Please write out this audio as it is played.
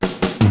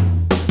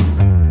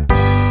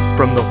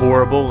From the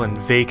horrible and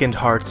vacant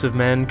hearts of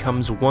men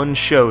comes one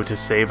show to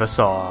save us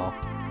all.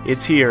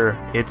 It's here,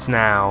 it's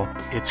now,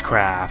 it's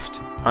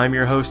Craft. I'm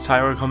your host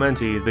Tyler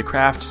Clementi, the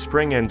Craft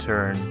Spring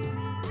Intern.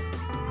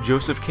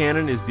 Joseph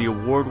Kanon is the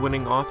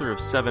award-winning author of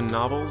 7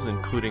 novels,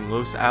 including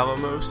Los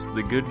Alamos,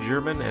 The Good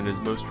German, and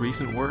his most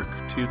recent work,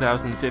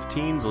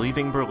 2015's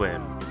Leaving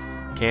Berlin.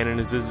 Kanon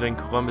is visiting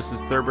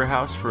Columbus's Thurber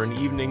House for an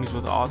Evenings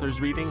with Authors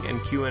reading and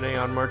Q&A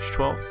on March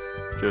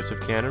 12th.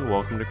 Joseph Kanon,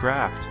 welcome to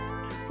Craft.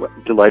 Well,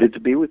 delighted to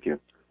be with you.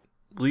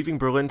 Leaving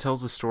Berlin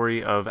tells the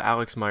story of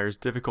Alex Meyer's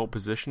difficult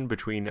position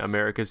between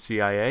America's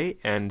CIA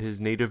and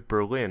his native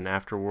Berlin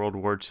after World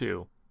War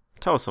II.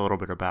 Tell us a little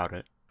bit about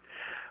it.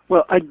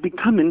 Well, I'd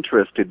become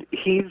interested.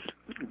 He's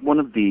one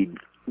of the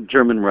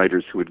German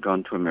writers who had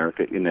gone to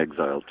America in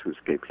exile to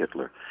escape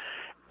Hitler.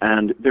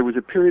 And there was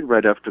a period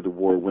right after the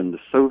war when the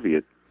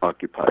Soviet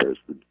occupiers,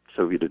 the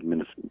Soviet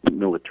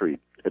military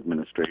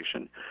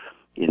administration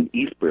in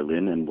East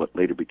Berlin and what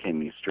later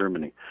became East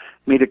Germany,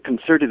 made a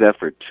concerted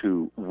effort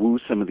to woo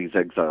some of these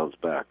exiles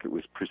back. It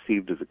was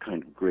perceived as a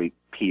kind of great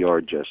PR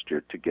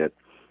gesture to get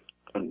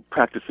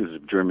practices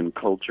of German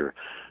culture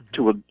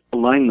to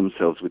align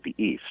themselves with the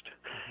East.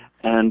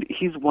 And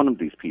he's one of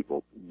these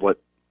people. What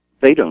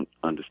they don't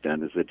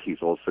understand is that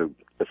he's also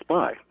a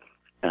spy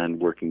and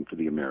working for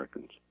the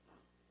Americans.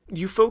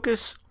 You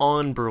focus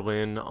on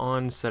Berlin,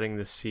 on setting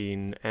the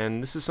scene,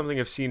 and this is something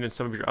I've seen in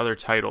some of your other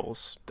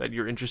titles, that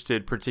you're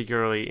interested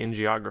particularly in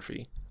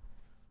geography.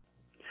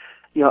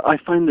 Yeah, I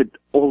find that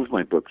all of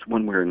my books,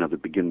 one way or another,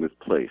 begin with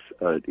place.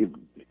 It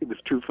was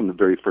true from the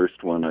very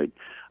first one.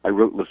 I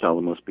wrote Los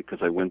Alamos because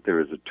I went there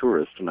as a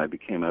tourist, and I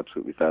became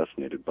absolutely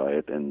fascinated by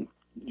it, and,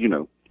 you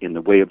know, in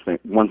the way of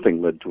one thing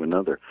led to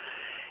another.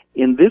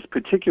 In this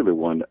particular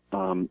one,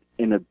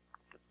 in an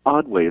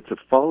odd way, it's a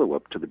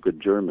follow-up to The Good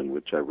German,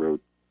 which I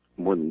wrote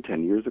more than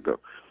 10 years ago.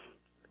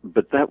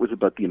 But that was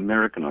about the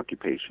American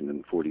occupation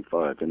in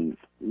 1945, and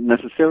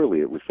necessarily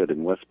it was set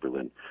in West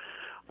Berlin.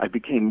 I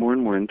became more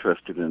and more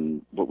interested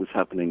in what was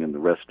happening in the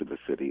rest of the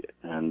city,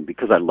 and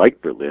because I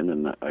liked Berlin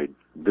and I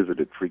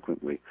visited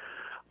frequently,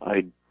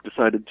 I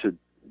decided to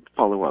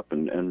follow up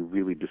and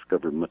really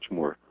discover much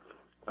more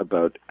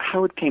about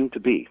how it came to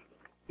be.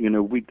 You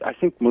know, I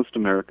think most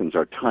Americans,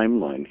 our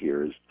timeline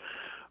here is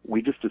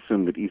we just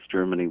assume that East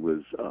Germany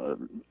was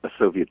a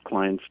Soviet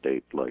client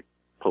state like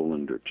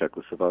Poland or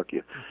Czechoslovakia.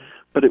 Mm-hmm.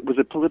 But it was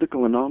a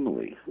political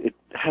anomaly. It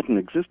hadn't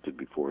existed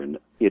before, and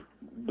it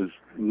was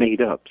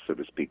made up, so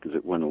to speak, as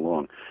it went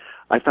along.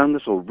 I found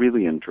this all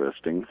really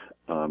interesting.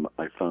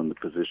 I found the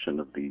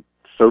position of the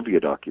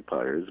Soviet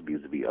occupiers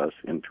vis-a-vis us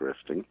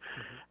interesting.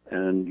 Mm-hmm.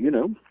 And, you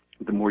know,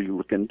 the more you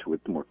look into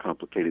it, the more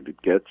complicated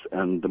it gets,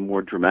 and the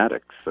more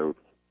dramatic. So,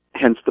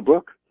 hence the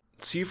book.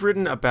 So you've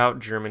written about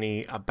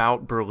Germany,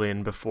 about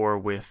Berlin before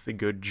with The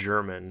Good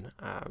German.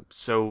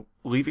 So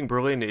Leaving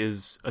Berlin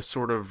is a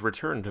sort of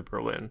return to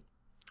Berlin.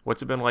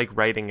 What's it been like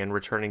writing and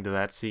returning to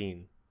that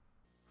scene?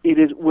 It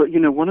is, well, you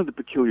know, one of the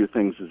peculiar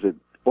things is that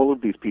all of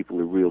these people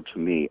are real to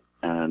me.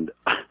 And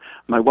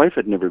my wife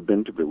had never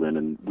been to Berlin,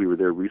 and we were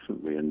there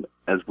recently. And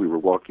as we were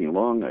walking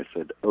along, I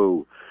said,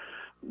 oh,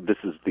 this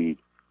is the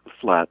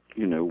flat,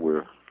 you know,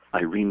 where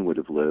Irene would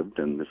have lived,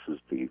 and this is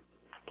the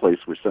place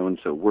where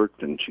so-and-so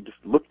worked, and she just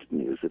looked at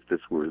me as if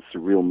this were a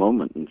surreal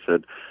moment and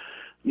said,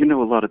 you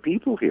know a lot of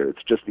people here,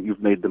 it's just that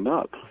you've made them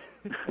up.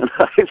 And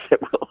I said,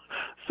 well,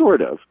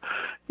 sort of.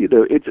 You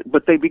know,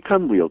 but they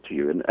become real to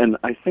you, and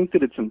I think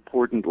that it's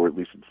important, or at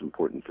least it's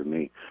important for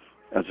me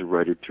as a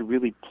writer, to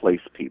really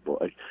place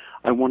people.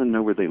 I want to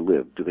know where they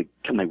live.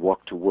 Can they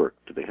walk to work?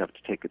 Do they have to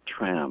take a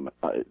tram?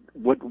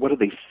 What do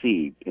they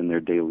see in their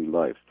daily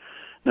life?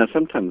 Now,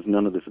 sometimes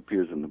none of this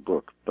appears in the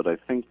book, but I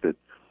think that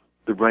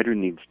the writer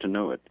needs to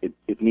know it.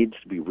 It needs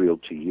to be real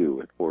to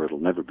you, or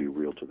it'll never be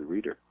real to the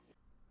reader.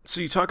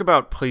 So you talk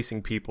about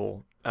placing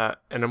people, and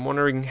I'm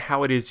wondering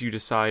how it is you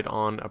decide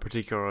on a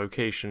particular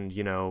location,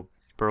 you know,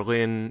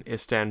 Berlin,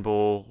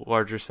 Istanbul,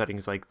 larger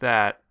settings like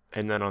that,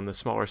 and then on the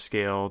smaller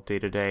scale,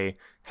 day-to-day,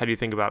 how do you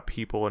think about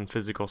people and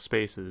physical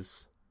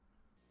spaces?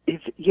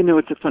 It's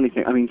a funny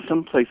thing. I mean,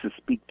 some places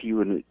speak to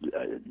you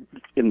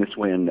in this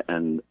way,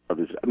 and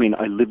others. I mean,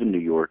 I live in New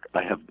York.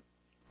 I have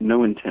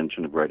no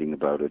intention of writing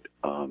about it.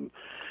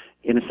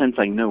 In a sense,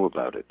 I know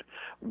about it.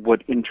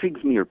 What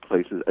intrigues me are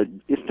places.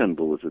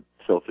 Istanbul is a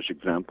selfish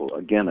example.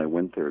 Again, I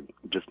went there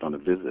just on a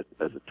visit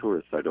as a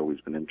tourist. I'd always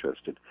been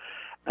interested.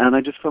 And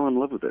I just fell in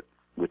love with it,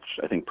 which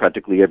I think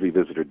practically every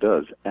visitor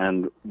does,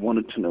 and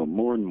wanted to know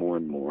more and more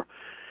and more.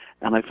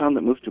 And I found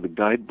that most of the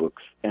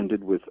guidebooks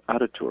ended with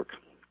Ataturk.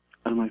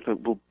 And I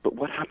thought, well, but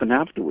what happened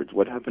afterwards?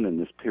 What happened in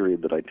this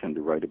period that I tend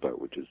to write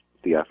about, which is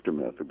the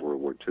aftermath of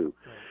World War II? Right.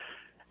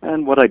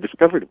 And what I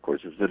discovered, of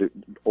course, is that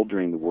all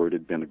during the war it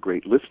had been a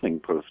great listening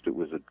post. It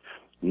was a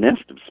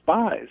nest of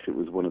spies. It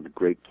was one of the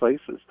great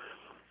places.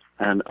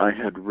 And I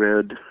had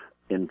read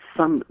in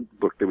some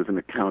book, there was an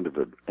account of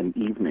an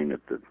evening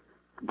at the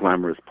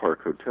glamorous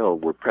Park Hotel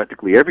where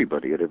practically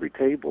everybody at every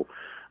table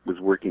was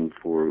working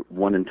for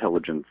one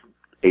intelligence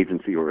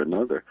agency or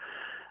another.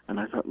 And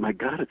I thought, my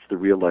God, it's the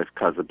real-life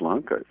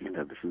Casablanca. You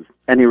know, this is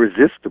an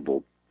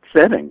irresistible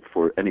setting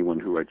for anyone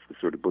who writes the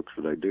sort of books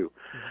that I do.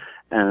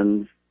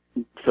 And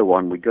so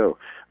on we go.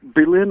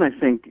 Berlin, I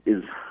think,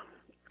 is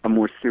a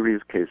more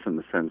serious case in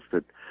the sense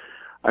that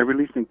I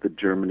really think that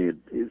Germany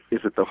is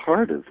at the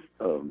heart of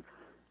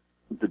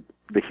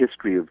the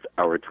history of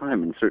our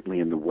time, and certainly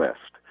in the West.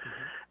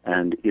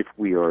 And if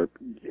we're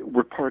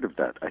part of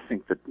that. I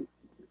think that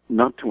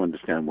not to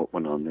understand what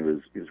went on there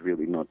is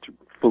really not to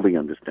fully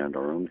understand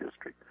our own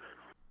history.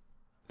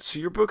 So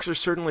your books are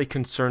certainly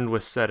concerned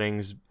with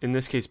settings, in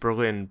this case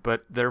Berlin,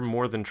 but they're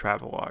more than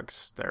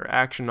travelogues. They're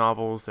action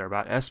novels, they're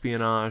about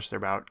espionage, they're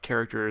about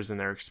characters and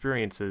their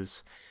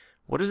experiences.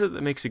 What is it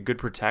that makes a good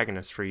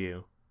protagonist for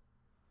you?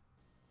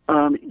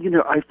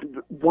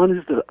 One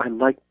is that I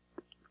like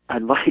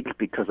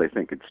because I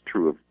think it's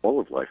true of all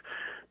of life,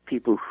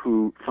 people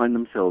who find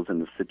themselves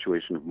in a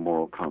situation of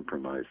moral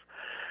compromise.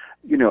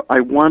 I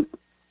want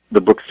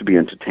the books to be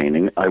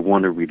entertaining. I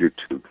want a reader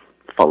to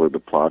follow the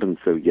plot, and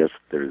so yes,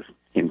 there's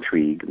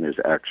intrigue and there's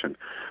action.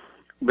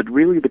 But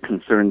really the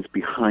concerns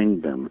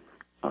behind them,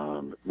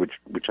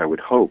 which I would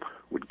hope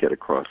would get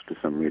across to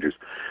some readers,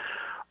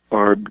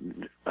 are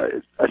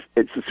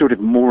it's a sort of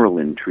moral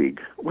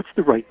intrigue. What's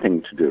the right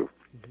thing to do?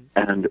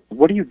 And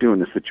what do you do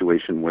in a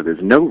situation where there's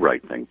no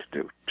right thing to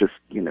do? Just,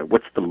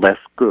 what's the less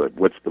good?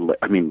 What's the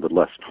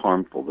less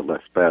harmful, the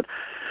less bad?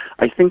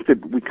 I think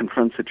that we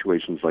confront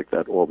situations like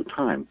that all the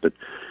time, but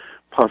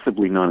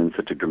possibly not in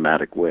such a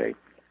dramatic way.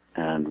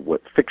 And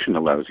what fiction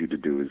allows you to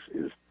do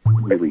is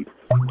really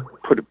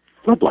put a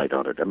floodlight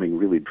on it.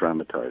 Really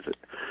dramatize it.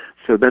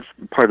 So that's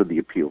part of the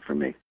appeal for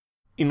me.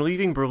 In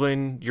Leaving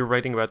Berlin, you're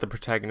writing about the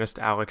protagonist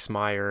Alex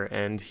Meyer,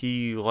 and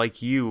he,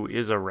 like you,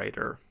 is a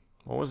writer.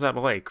 What was that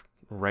like,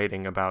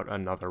 writing about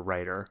another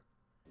writer?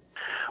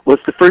 Well,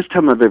 it's the first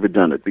time I've ever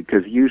done it,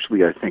 because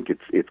usually I think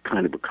it's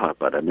kind of a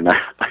cop-out. I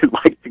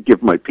like to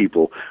give my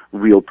people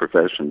real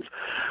professions.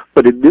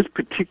 But in this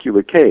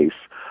particular case,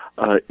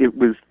 it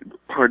was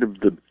part of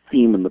the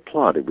theme and the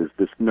plot. It was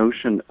this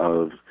notion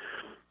of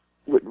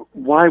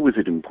why was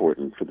it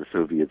important for the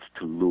Soviets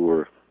to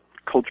lure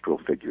cultural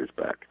figures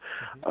back?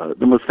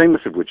 The most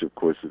famous of which, of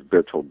course, is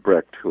Bertolt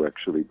Brecht, who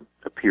actually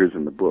appears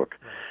in the book.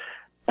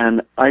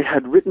 And I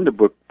had written a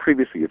book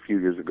previously, a few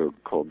years ago,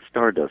 called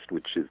Stardust,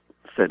 which is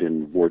set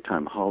in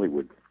wartime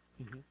Hollywood.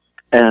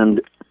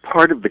 And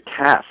part of the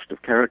cast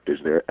of characters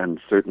there, and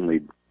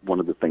certainly one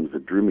of the things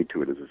that drew me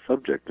to it as a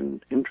subject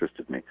and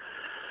interested me,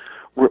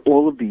 were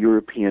all of the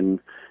European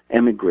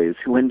emigres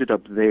who ended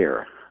up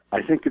there.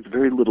 I think it's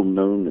very little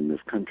known in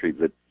this country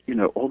that,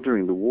 all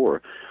during the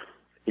war,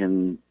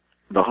 in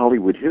the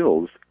Hollywood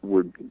Hills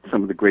were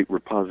some of the great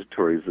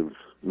repositories of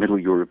Middle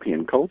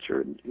European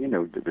culture.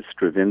 There was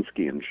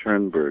Stravinsky and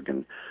Schoenberg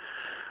and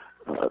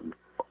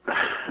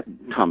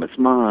Thomas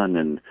Mann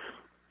and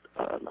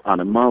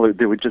Anna Mahler.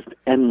 There were just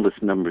endless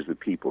numbers of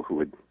people who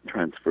had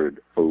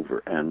transferred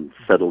over and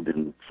settled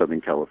in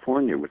Southern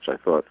California, which I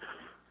thought,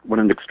 what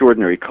an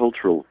extraordinary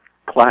cultural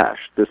clash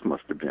this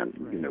must have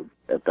been,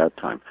 at that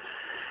time.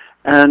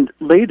 And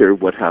later,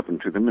 what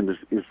happened to them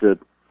is that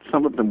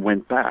some of them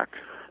went back.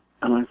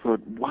 And I thought,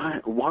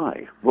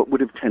 why? What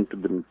would have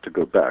tempted them to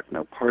go back?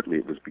 Now, partly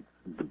it was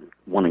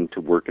wanting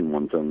to work in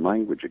one's own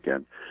language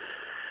again.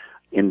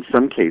 In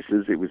some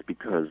cases, it was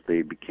because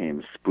they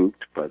became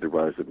spooked by the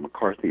rise of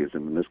McCarthyism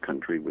in this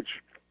country, which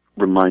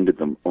reminded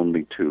them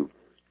only too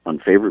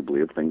unfavorably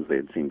of things they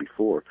had seen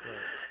before.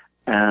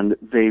 And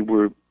they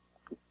were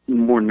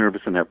more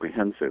nervous and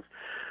apprehensive.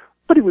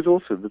 But it was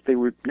also that they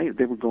were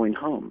going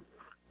home.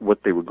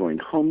 What they were going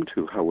home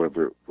to,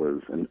 however,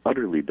 was an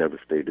utterly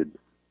devastated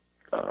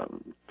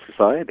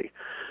society.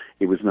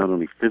 It was not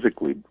only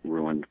physically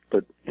ruined,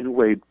 but in a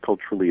way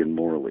culturally and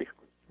morally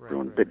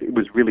ruined. Right. It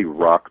was really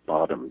rock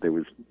bottom. There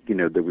was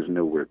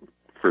nowhere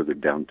further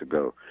down to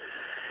go.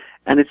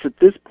 And it's at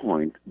this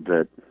point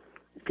that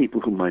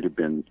people who might have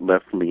been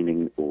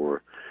left-leaning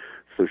or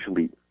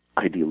socially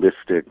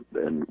idealistic,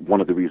 and one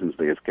of the reasons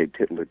they escaped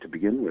Hitler to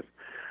begin with,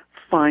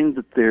 find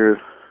that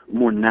they're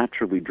more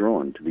naturally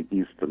drawn to the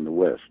East than the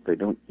West. They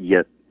don't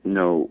yet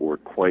know or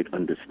quite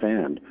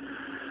understand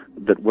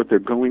that what they're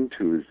going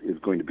to is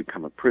going to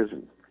become a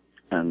prison,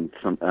 and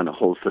a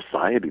whole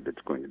society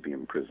that's going to be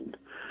imprisoned.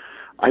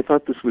 I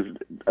thought this was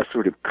a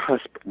sort of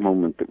cusp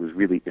moment that was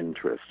really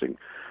interesting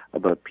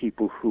about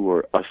people who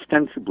are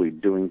ostensibly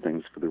doing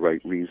things for the right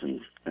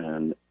reasons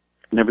and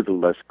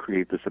nevertheless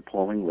create this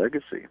appalling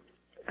legacy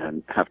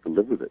and have to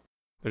live with it.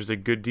 There's a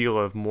good deal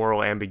of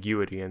moral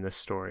ambiguity in this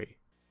story.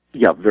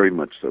 Yeah, very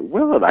much so.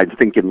 Well, I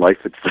think in life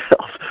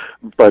itself,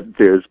 but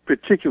there's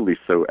particularly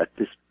so at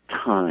this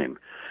time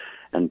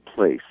and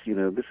place.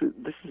 This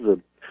is a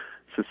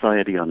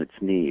society on its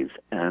knees,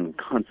 and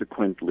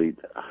consequently,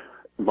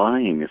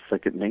 lying is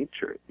second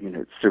nature.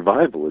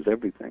 Survival is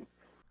everything.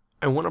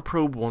 I want to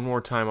probe one more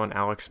time on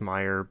Alex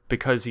Meyer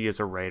because he is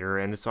a writer,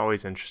 and it's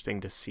always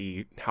interesting to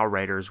see how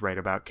writers write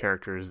about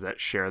characters that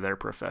share their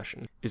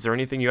profession. Is there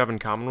anything you have in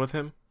common with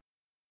him?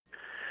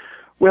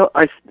 Well,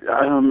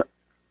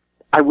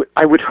 I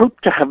would hope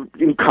to have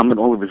in common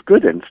all of his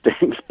good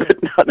instincts, but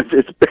none of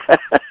his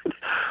bad.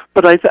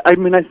 But I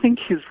mean, I think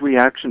his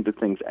reaction to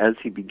things as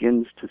he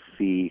begins to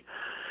see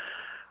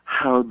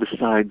how the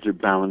sides are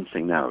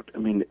balancing out. I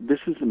mean, this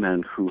is a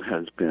man who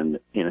has been,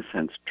 in a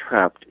sense,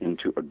 trapped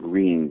into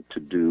agreeing to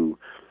do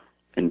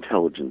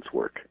intelligence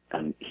work,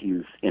 and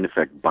he's, in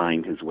effect,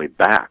 buying his way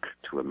back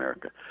to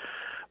America.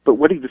 But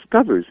what he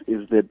discovers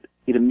is that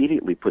it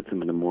immediately puts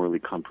him in a morally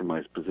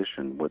compromised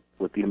position.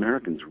 What the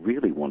Americans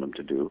really want him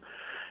to do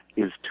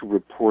is to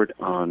report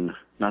on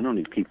not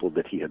only people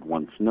that he had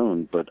once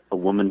known, but a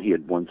woman he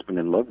had once been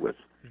in love with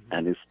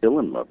and is still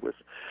in love with.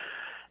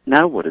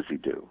 Now what does he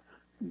do?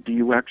 Do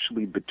you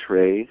actually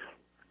betray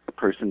a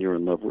person you're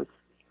in love with?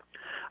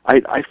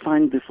 I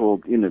find this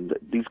all,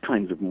 these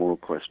kinds of moral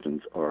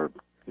questions are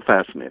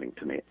fascinating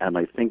to me, and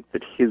I think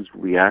that his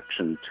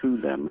reaction to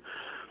them,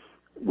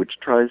 which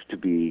tries to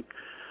be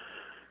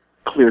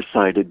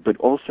clear-sighted, but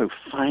also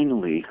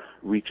finally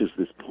reaches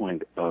this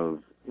point of,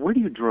 where do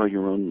you draw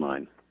your own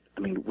line? I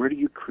mean, where do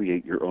you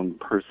create your own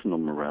personal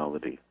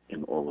morality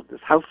in all of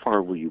this? How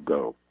far will you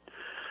go?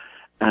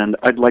 And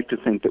I'd like to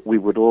think that we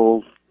would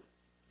all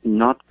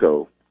not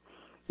go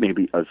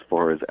maybe as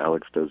far as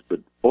Alex does, but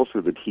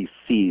also that he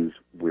sees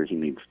where he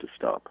needs to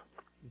stop.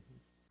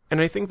 And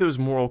I think those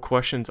moral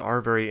questions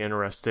are very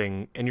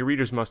interesting, and your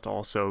readers must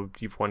also.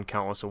 You've won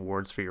countless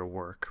awards for your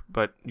work,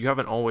 but you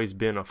haven't always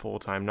been a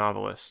full-time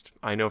novelist.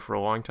 I know for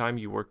a long time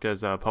you worked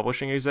as a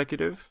publishing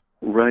executive.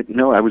 Right.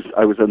 No, I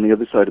was on the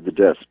other side of the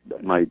desk.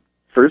 My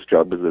first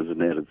job was as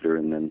an editor,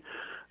 and then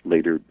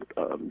later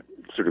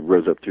sort of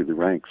rose up through the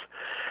ranks.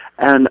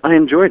 And I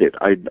enjoyed it.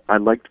 I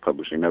liked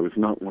publishing. I was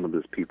not one of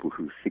those people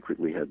who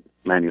secretly had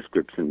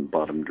manuscripts in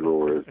bottom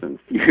drawers and,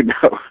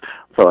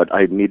 thought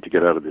I'd need to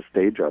get out of this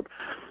day job.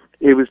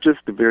 It was just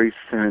a very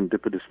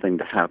serendipitous thing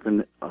to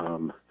happen.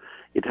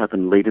 It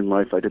happened late in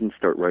life. I didn't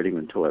start writing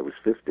until I was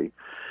 50.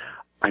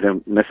 I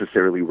don't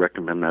necessarily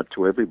recommend that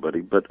to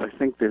everybody, but I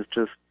think there's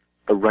just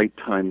a right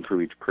time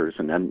for each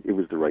person, and it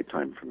was the right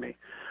time for me.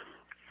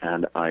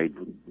 And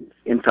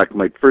in fact,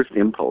 my first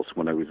impulse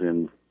when I was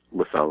in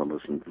Los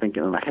Alamos and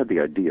thinking, and I had the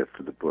idea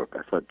for the book,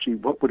 I thought, gee,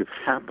 what would have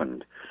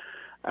happened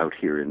out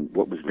here in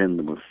what was then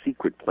the most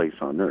secret place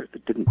on earth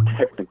that didn't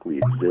technically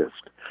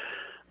exist?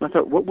 And I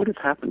thought, what would have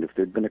happened if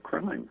there'd been a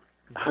crime?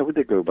 How would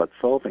they go about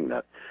solving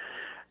that?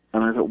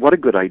 And I thought, what a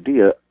good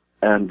idea.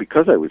 And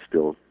because I was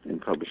still in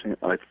publishing,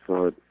 I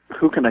thought,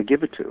 who can I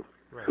give it to?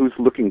 Right. Who's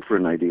looking for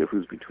an idea?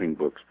 Who's between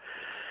books?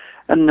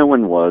 And no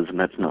one was, and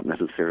that's not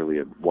necessarily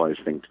a wise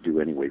thing to do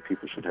anyway.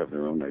 People should have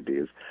their own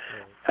ideas.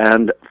 Right.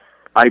 And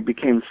I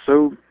became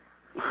so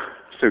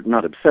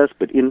not obsessed,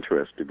 but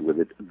interested with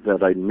it,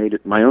 that I made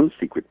it my own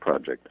secret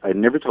project. I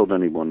never told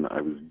anyone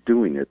I was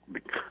doing it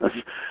because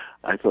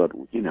I thought,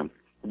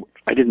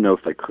 I didn't know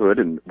if I could,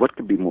 and what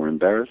could be more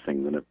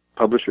embarrassing than a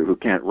publisher who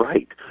can't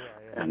write?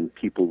 Yeah. And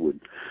people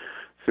would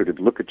sort of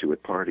look at you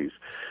at parties.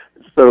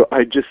 So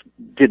I just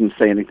didn't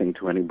say anything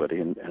to anybody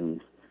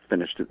and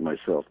finished it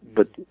myself.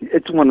 But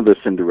it's one of those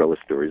Cinderella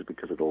stories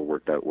because it all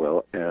worked out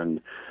well,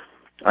 and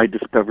I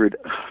discovered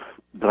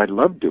that I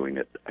loved doing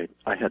it.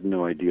 I had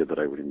no idea that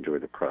I would enjoy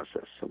the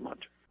process so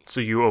much.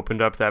 So you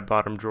opened up that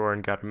bottom drawer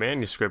and got a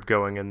manuscript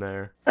going in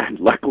there. And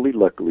luckily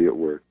it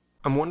worked.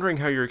 I'm wondering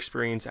how your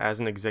experience as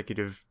an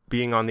executive,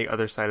 being on the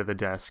other side of the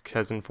desk,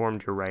 has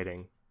informed your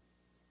writing.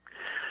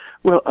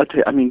 Well, I'll tell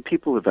you, I mean,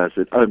 people have asked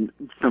it.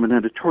 From an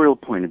editorial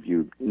point of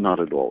view, not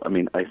at all. I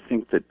mean, I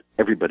think that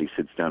everybody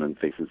sits down and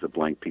faces a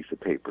blank piece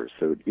of paper,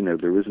 so,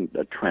 there isn't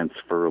a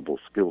transferable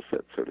skill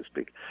set, so to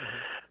speak. Mm-hmm.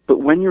 But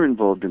when you're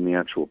involved in the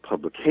actual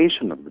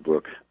publication of the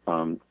book,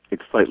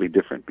 it's slightly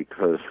different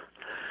because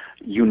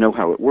you know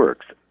how it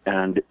works,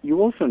 and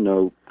you also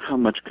know how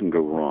much can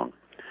go wrong,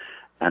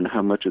 and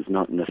how much is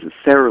not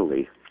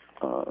necessarily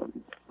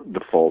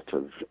the fault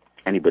of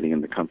anybody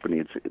in the company.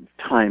 It's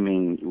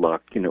timing,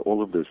 luck,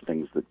 all of those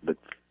things that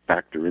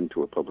factor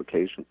into a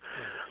publication.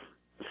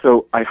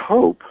 So I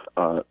hope,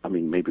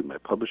 maybe my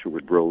publisher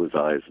would roll his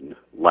eyes and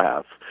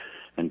laugh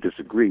and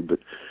disagree, but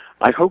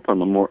I hope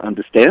I'm a more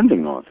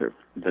understanding author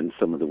than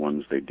some of the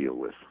ones they deal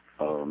with.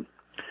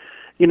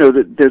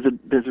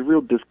 There's a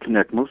real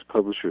disconnect. Most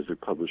publishers are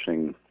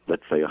publishing,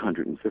 let's say,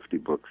 150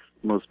 books.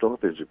 Most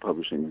authors are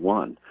publishing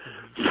one.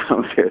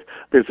 So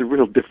there's a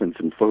real difference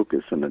in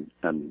focus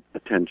and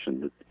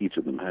attention that each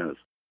of them has.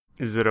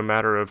 Is it a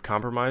matter of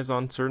compromise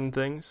on certain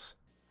things?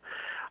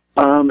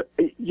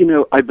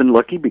 I've been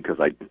lucky because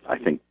I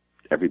think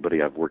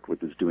everybody I've worked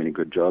with is doing a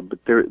good job, but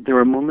there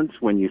are moments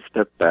when you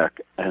step back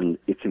and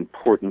it's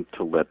important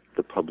to let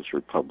the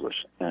publisher publish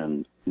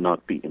and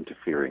not be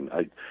interfering.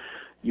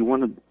 You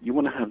want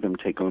to have them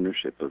take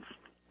ownership of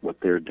what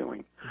they're doing.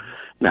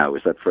 Mm-hmm. Now,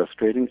 is that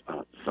frustrating?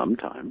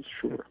 Sometimes,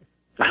 sure.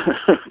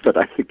 But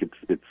I think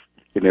it's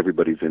in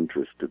everybody's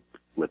interest to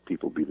let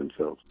people be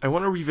themselves. I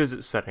want to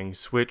revisit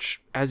settings,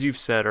 which, as you've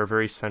said, are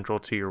very central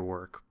to your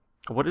work.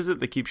 What is it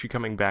that keeps you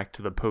coming back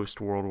to the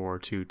post-World War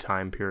II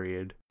time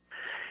period?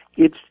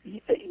 It's,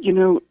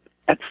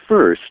 At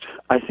first,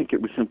 I think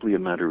it was simply a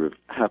matter of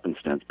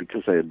happenstance.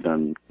 Because I had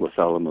done Los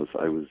Alamos,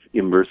 I was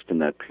immersed in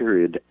that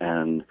period,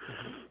 and,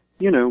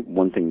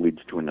 one thing leads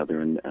to another,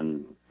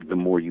 and the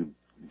more you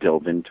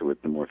delve into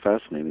it, the more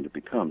fascinating it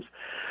becomes.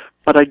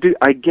 But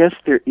I guess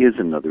there is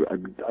another.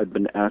 I've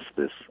been asked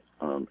this,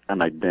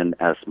 and I then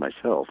asked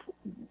myself,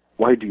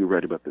 why do you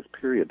write about this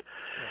period?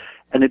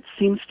 And it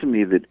seems to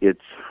me that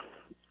it's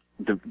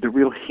the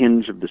real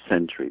hinge of the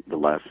century, the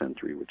last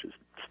century, which is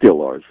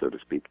still ours, so to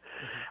speak.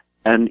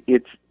 And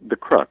it's the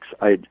crux.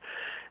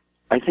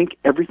 I think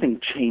everything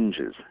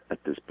changes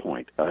at this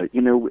point.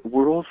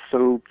 We're all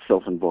so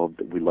self-involved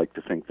that we like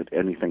to think that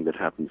anything that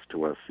happens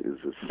to us is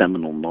a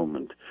seminal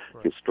moment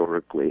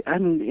historically.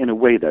 And in a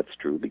way that's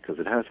true because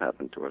it has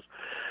happened to us.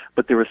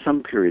 But there are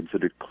some periods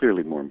that are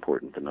clearly more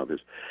important than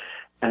others.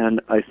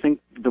 And I think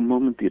the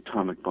moment the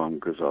atomic bomb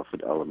goes off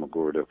at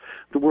Alamogordo,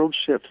 the world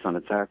shifts on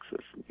its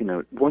axis.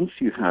 Once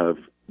you have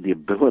the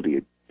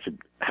ability to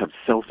have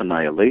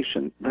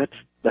self-annihilation,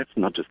 that's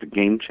not just a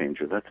game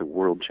changer, that's a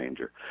world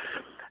changer.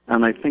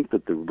 And I think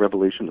that the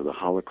revelation of the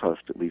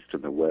Holocaust, at least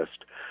in the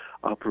West,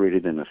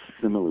 operated in a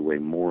similar way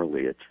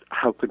morally. It's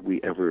how could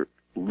we ever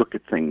look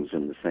at things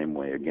in the same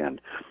way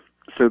again?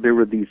 So there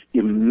were these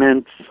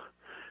immense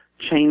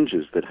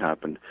changes that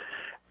happened,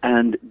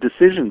 and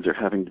decisions are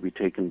having to be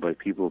taken by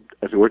people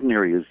as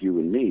ordinary as you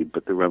and me,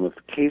 but the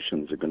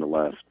ramifications are going to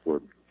last for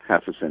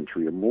half a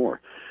century or more.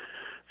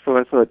 So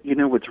I thought,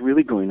 what's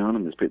really going on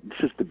in this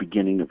is the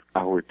beginning of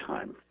our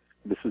time.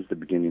 This is the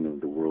beginning of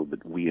the world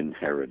that we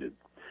inherited.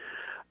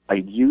 I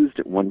used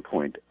at one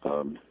point,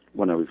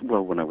 when I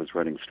was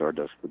writing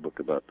Stardust, the book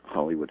about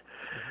Hollywood,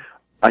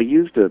 I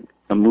used a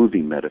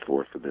movie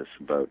metaphor for this,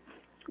 about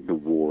the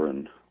war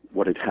and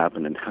what had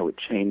happened and how it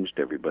changed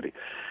everybody.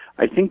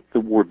 I think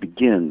the war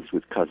begins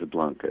with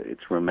Casablanca.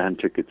 It's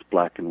romantic, it's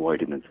black and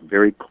white, and it's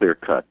very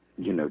clear-cut,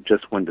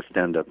 just when to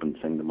stand up and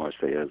sing the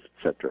Marseillaise,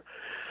 etc.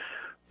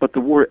 But the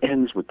war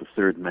ends with the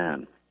third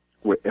man,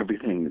 where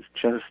everything is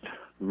just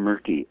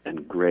murky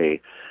and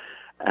gray,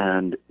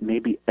 and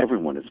maybe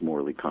everyone is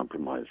morally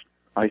compromised.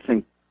 I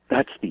think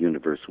that's the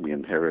universe we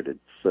inherited,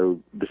 so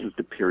this is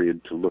the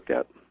period to look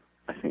at.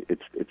 I think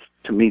it's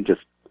to me,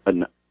 just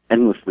an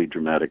endlessly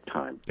dramatic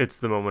time. It's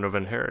the moment of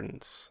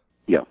inheritance.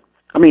 Yeah.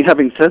 I mean,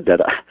 having said that,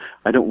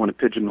 I don't want to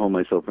pigeonhole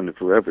myself into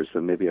forever, so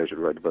maybe I should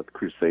write about the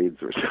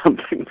Crusades or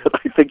something, but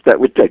I think that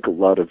would take a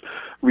lot of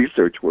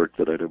research work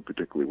that I don't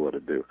particularly want to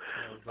do.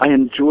 I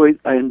enjoy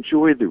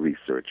the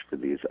research for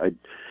these. I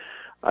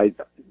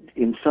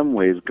in some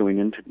ways, going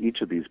into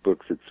each of these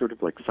books, it's sort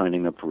of like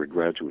signing up for a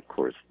graduate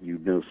course. You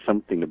know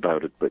something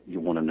about it, but you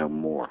want to know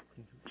more.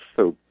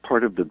 So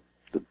part of the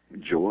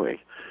joy,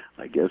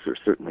 I guess, or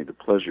certainly the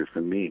pleasure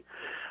for me,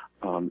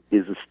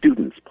 is a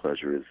student's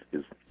pleasure,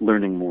 is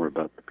learning more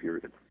about the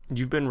period.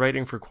 You've been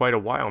writing for quite a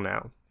while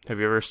now. Have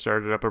you ever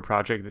started up a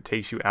project that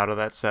takes you out of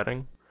that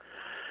setting?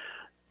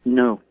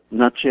 No,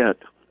 not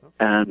yet.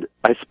 And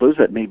I suppose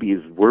that maybe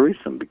is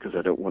worrisome because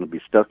I don't want to be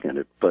stuck in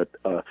it. But,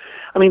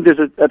 there's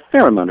a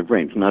fair amount of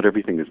range. Not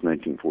everything is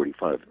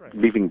 1945. Right.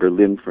 Leaving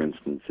Berlin, for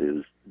instance,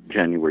 is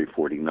January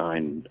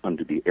 49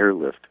 under the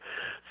airlift.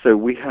 So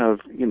we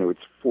have,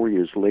 it's 4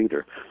 years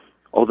later.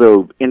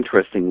 Although,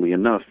 interestingly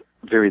enough,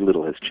 very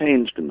little has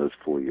changed in those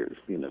 4 years.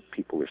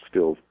 People are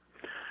still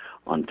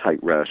on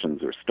tight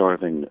rations or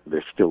starving.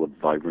 There's still a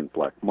vibrant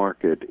black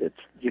market. It's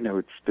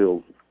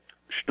still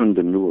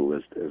Stunde Null,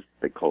 as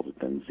they called it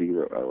then,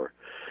 0 hour.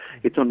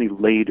 It's only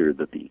later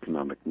that the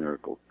economic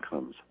miracle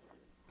comes.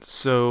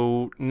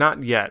 So,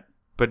 not yet,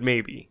 but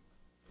maybe.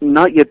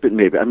 Not yet, but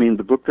maybe.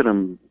 The book that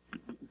I'm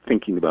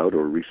thinking about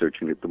or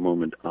researching at the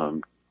moment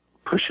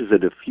pushes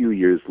it a few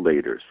years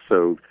later.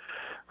 So,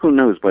 who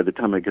knows, by the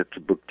time I get to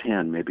book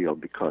 10, maybe I'll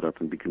be caught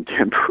up and be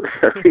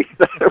contemporary.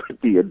 That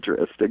would be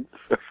interesting.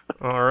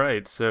 All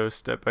right, so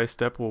step by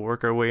step, we'll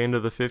work our way into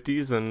the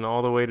 50s and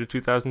all the way to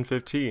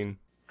 2015.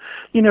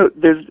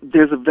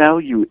 There's a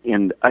value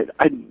in,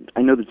 I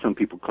know that some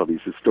people call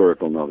these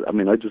historical novels. I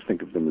just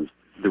think of them as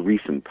the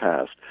recent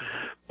past.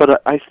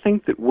 But I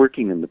think that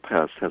working in the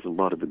past has a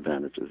lot of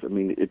advantages.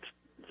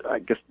 I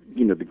guess,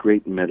 the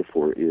great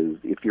metaphor is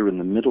if you're in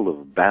the middle of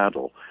a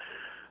battle,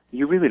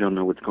 you really don't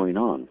know what's going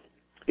on.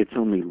 It's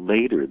only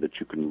later that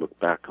you can look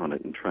back on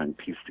it and try and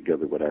piece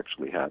together what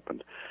actually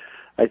happened.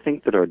 I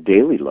think that our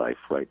daily life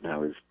right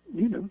now is,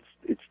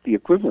 it's the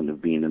equivalent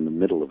of being in the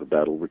middle of a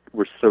battle.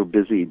 We're so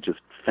busy just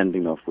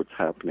fending off what's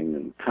happening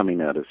and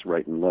coming at us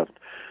right and left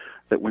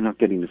that we're not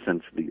getting a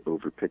sense of the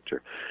over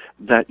picture.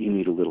 That you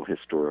need a little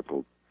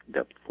historical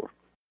depth for.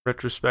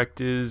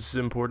 Retrospect is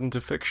important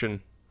to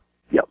fiction.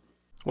 Yep.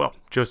 Well,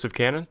 Joseph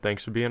Kanon,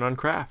 thanks for being on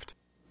Craft.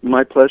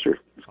 My pleasure.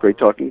 It's great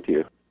talking to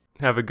you.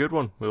 Have a good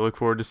one. We look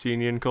forward to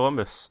seeing you in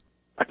Columbus.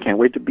 I can't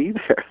wait to be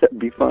there. That'd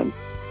be fun.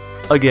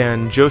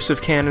 Again,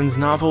 Joseph Kanon's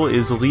novel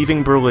is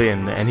Leaving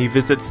Berlin, and he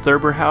visits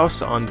Thurber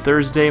House on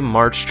Thursday,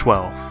 March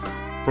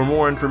 12th. For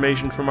more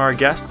information from our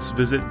guests,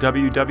 visit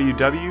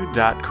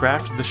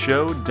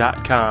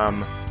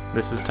www.crafttheshow.com.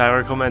 This is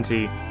Tyler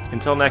Clementi.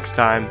 Until next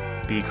time,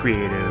 be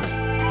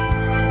creative.